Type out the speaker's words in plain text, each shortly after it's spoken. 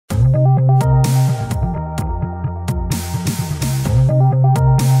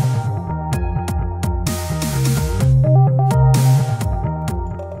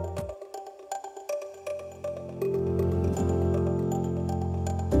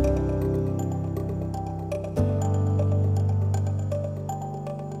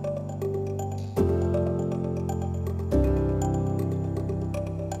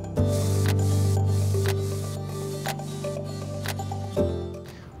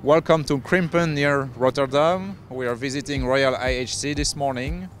Welcome to Krimpen near Rotterdam. We are visiting Royal IHC this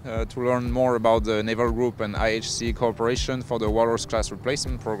morning to learn more about the Naval Group and IHC cooperation for the Walrus-class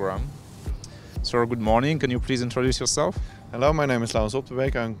replacement program. Sir, good morning. Can you please introduce yourself? Hello, my name is Louwrens.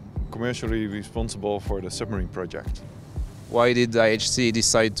 Beek. I'm commercially responsible for the Submarine project. Why did IHC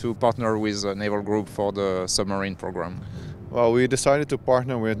decide to partner with Naval Group for the Submarine program? Well, we decided to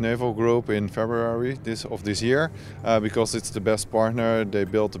partner with Naval Group in February of this year because it's the best partner. They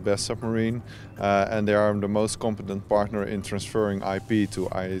built the best submarine and they are the most competent partner in transferring IP to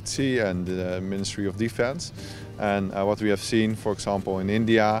IHC and the Ministry of Defense. And what we have seen, for example, in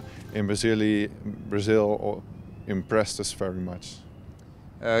India, in Brazil impressed us very much.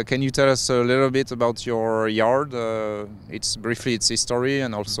 Can you tell us a little bit about your yard? Briefly its history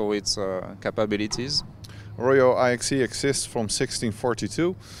and also its capabilities. Royal IHC exists from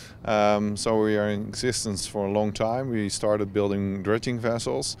 1642, so we are in existence for a long time. We started building dredging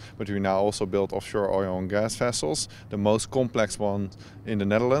vessels, but we now also build offshore oil and gas vessels, the most complex one in the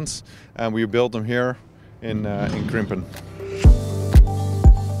Netherlands, and we built them here in Krimpen.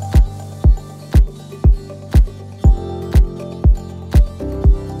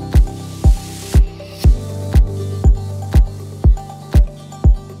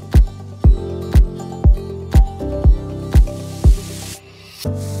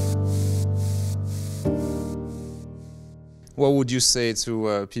 What would you say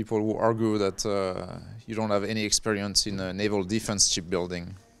to people who argue that you don't have any experience in naval defense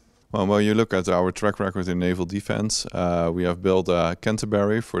shipbuilding? Well, when you look at our track record in naval defense, we have built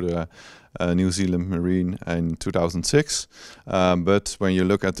Canterbury for the New Zealand Marine in 2006. But when you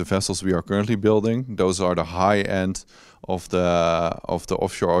look at the vessels we are currently building, those are the high end of the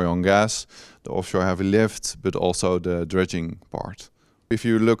offshore oil and gas, the offshore heavy lift, but also the dredging part. If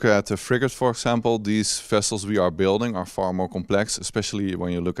you look at the frigate, for example, these vessels we are building are far more complex, especially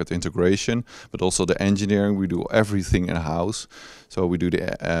when you look at integration, but also the engineering. We do everything in-house. So we do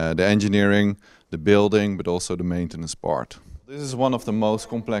the engineering, the building, but also the maintenance part. This is one of the most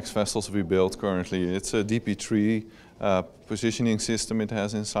complex vessels we build currently. It's a DP3 positioning system it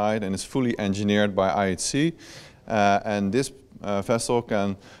has inside, and it's fully engineered by IHC. And this vessel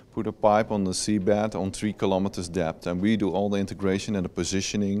can put a pipe on the seabed on 3 kilometers depth, and we do all the integration and the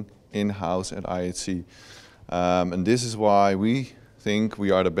positioning in-house at IHC. And this is why we think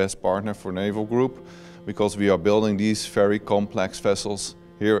we are the best partner for Naval Group, because we are building these very complex vessels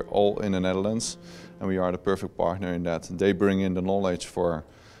here all in the Netherlands, and we are the perfect partner in that. They bring in the knowledge for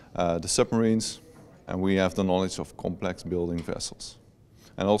the submarines, and we have the knowledge of complex building vessels.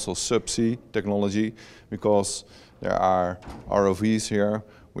 And also subsea technology, because there are ROVs here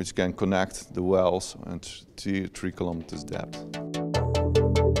which can connect the wells at 3 kilometers depth.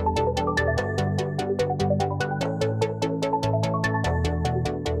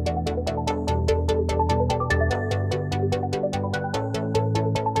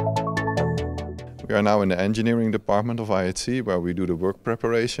 We are now in the engineering department of IHC, where we do the work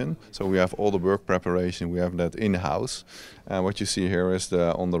preparation. So we have all the work preparation, we have that in-house. And what you see here is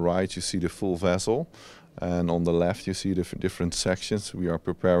on the right you see the full vessel. And on the left you see the different sections. We are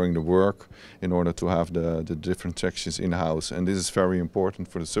preparing the work in order to have the different sections in-house. And this is very important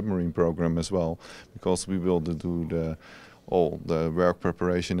for the submarine program as well, because we will do all the work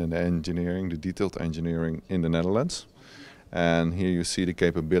preparation and the engineering, the detailed engineering in the Netherlands. And here you see the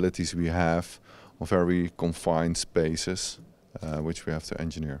capabilities we have on very confined spaces, which we have to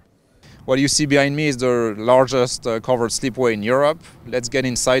engineer. What you see behind me is the largest covered slipway in Europe. Let's get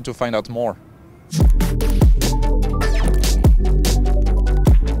inside to find out more.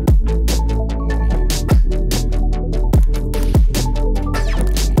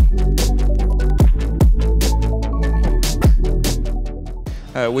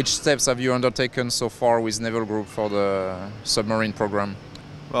 Which steps have you undertaken so far with Naval Group for the submarine program?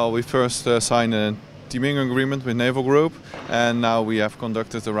 Well, we first signed a teaming agreement with Naval Group, and now we have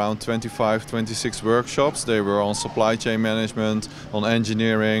conducted around 26 workshops. They were on supply chain management, on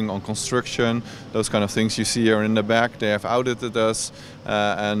engineering, on construction, those kind of things you see here in the back. They have audited us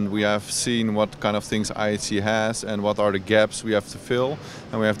and we have seen what kind of things IHC has and what are the gaps we have to fill,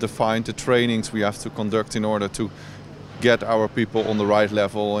 and we have defined the trainings we have to conduct in order to get our people on the right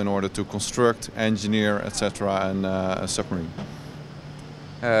level in order to construct, engineer, etc. and a submarine.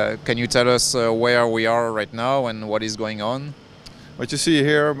 Can you tell us where we are right now and what is going on? What you see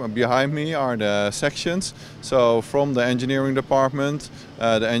here behind me are the sections. So from the engineering department,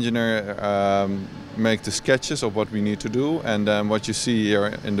 the engineer make the sketches of what we need to do, and then what you see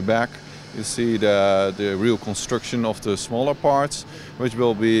here in the back, you see the real construction of the smaller parts, which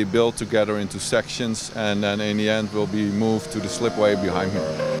will be built together into sections, and then in the end will be moved to the slipway behind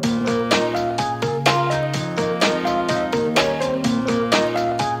me.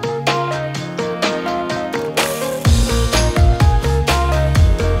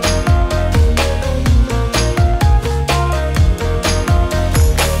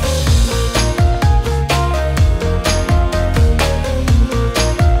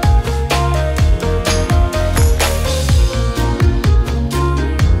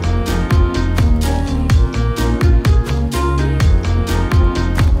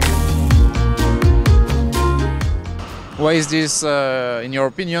 Why is this, in your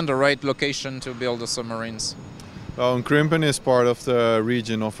opinion, the right location to build the submarines? Well, Krimpen is part of the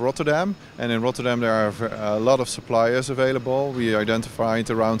region of Rotterdam, and in Rotterdam there are a lot of suppliers available. We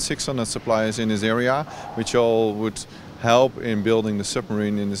identified around 600 suppliers in this area, which all would help in building the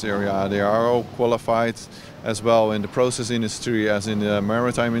submarine in this area. They are all qualified as well in the process industry as in the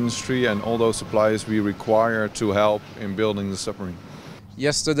maritime industry, and all those suppliers we require to help in building the submarine.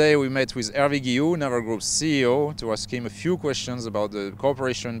 Yesterday we met with Hervé Guillou, Naval Group's CEO, to ask him a few questions about the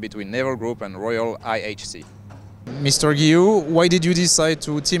cooperation between Naval Group and Royal IHC. Mr. Guillou, why did you decide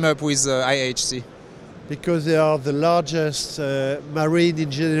to team up with IHC? Because they are the largest marine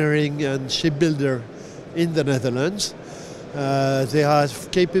engineering and shipbuilder in the Netherlands. They have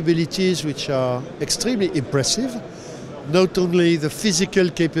capabilities which are extremely impressive. Not only the physical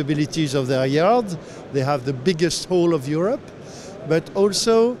capabilities of their yard, they have the biggest hull of Europe, but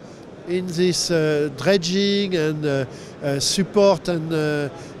also in this dredging and support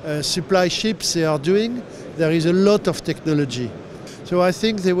and supply ships they are doing, there is a lot of technology. So I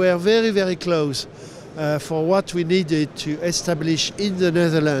think they were very, very close for what we needed to establish in the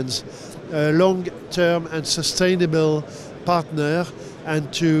Netherlands a long-term and sustainable partner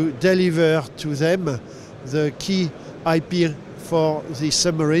and to deliver to them the key IP for the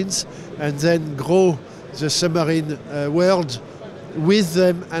submarines and then grow the submarine world with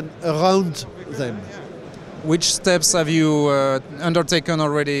them and around them. Which steps have you undertaken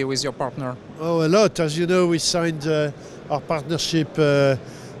already with your partner? Oh, a lot. As you know, we signed our partnership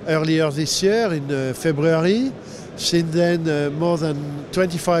earlier this year in February. Since then, more than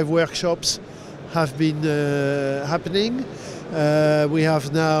 25 workshops have been happening. We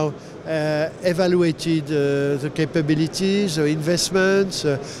have now evaluated the capabilities, the investments,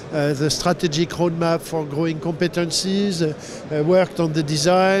 the strategic roadmap for growing competencies, worked on the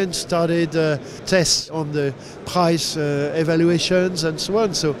design, started tests on the price evaluations and so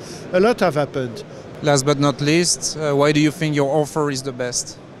on. So a lot have happened. Last but not least, why do you think your offer is the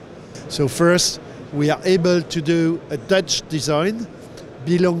best? So first, we are able to do a Dutch design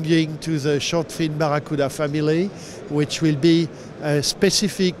belonging to the short fin Barracuda family, which will be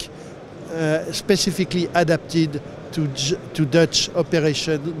specifically adapted to Dutch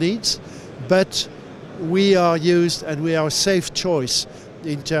operation needs, but we are used and we are a safe choice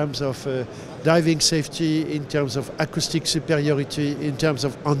in terms of diving safety, in terms of acoustic superiority, in terms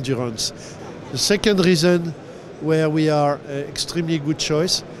of endurance. The second reason where we are an extremely good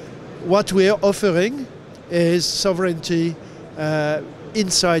choice, what we are offering is sovereignty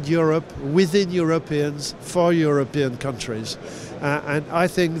inside Europe, within Europeans, for European countries. And I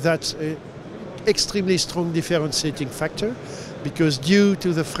think that's an extremely strong differentiating factor, because due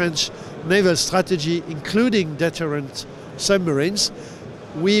to the French naval strategy, including deterrent submarines,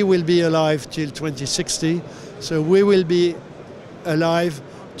 we will be alive till 2060. So we will be alive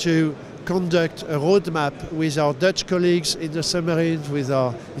to conduct a roadmap with our Dutch colleagues in the submarines, with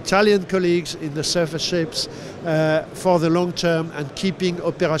our Italian colleagues in the surface ships for the long term and keeping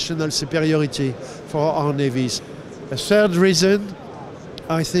operational superiority for our navies. A third reason,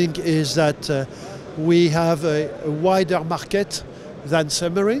 I think, is that we have a wider market than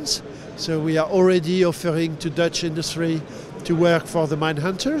submarines. So we are already offering to Dutch industry to work for the mine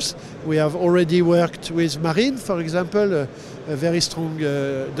hunters. We have already worked with Marine, for example, a very strong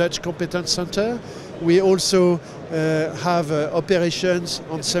Dutch competence center. We also have operations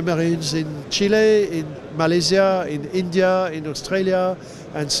on submarines in Chile, in Malaysia, in India, in Australia,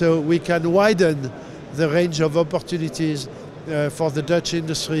 and so we can widen the range of opportunities for the Dutch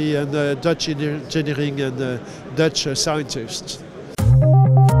industry and Dutch engineering and Dutch scientists.